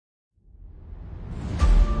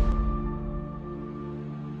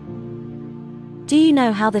Do you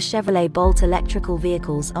know how the Chevrolet Bolt electrical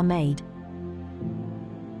vehicles are made?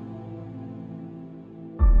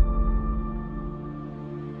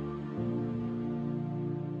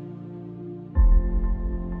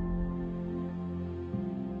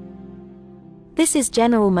 This is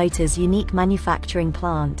General Motors' unique manufacturing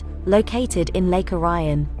plant, located in Lake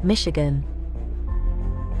Orion, Michigan.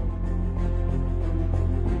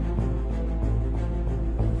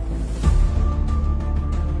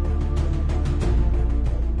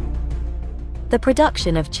 The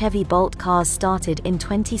production of Chevy Bolt cars started in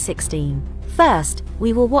 2016. First,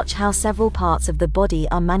 we will watch how several parts of the body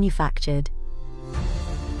are manufactured.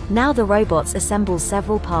 Now the robots assemble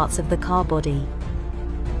several parts of the car body.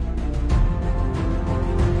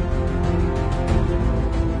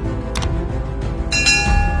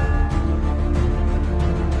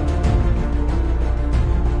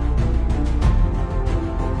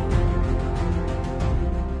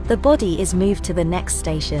 The body is moved to the next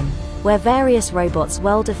station, where various robots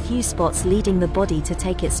weld a few spots leading the body to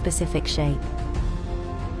take its specific shape.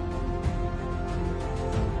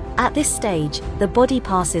 At this stage, the body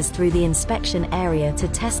passes through the inspection area to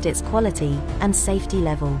test its quality and safety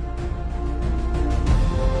level.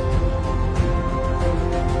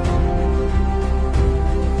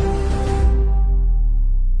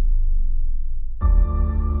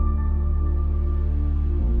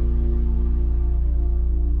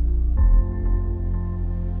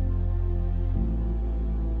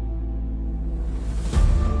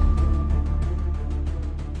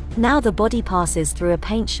 Now the body passes through a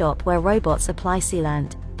paint shop where robots apply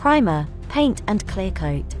sealant, primer, paint and clear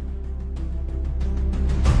coat.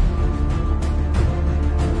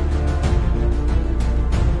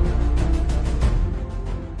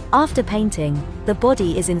 After painting, the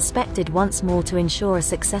body is inspected once more to ensure a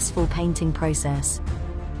successful painting process.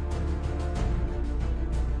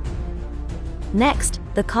 Next,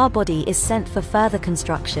 the car body is sent for further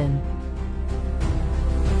construction.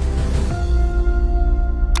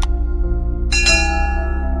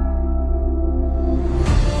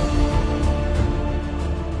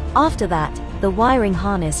 After that, the wiring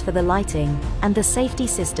harness for the lighting and the safety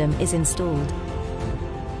system is installed.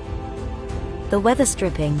 The weather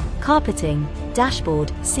stripping, carpeting,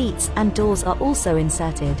 dashboard, seats and doors are also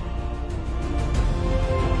inserted.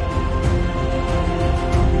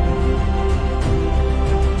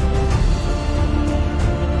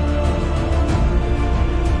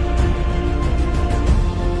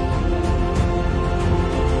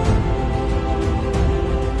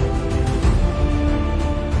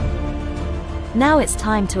 Now it's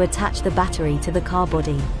time to attach the battery to the car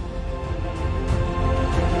body.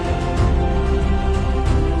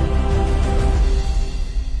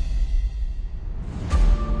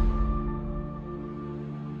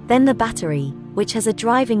 Then the battery, which has a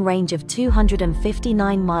driving range of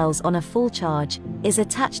 259 miles on a full charge, is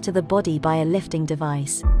attached to the body by a lifting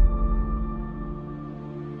device.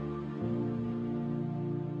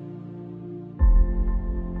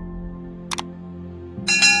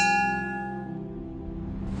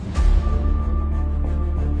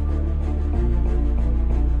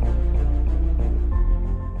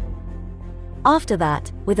 After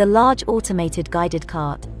that, with a large automated guided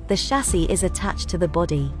cart, the chassis is attached to the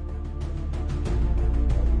body.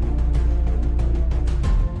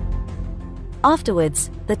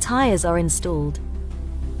 Afterwards, the tires are installed.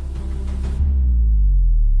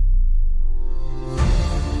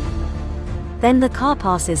 Then the car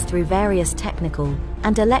passes through various technical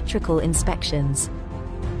and electrical inspections.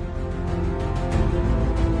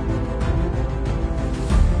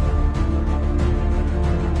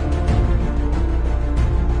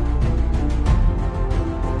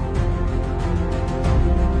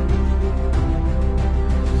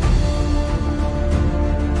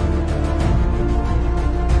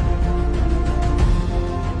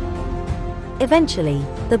 Eventually,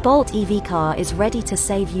 the Bolt EV car is ready to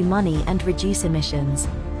save you money and reduce emissions.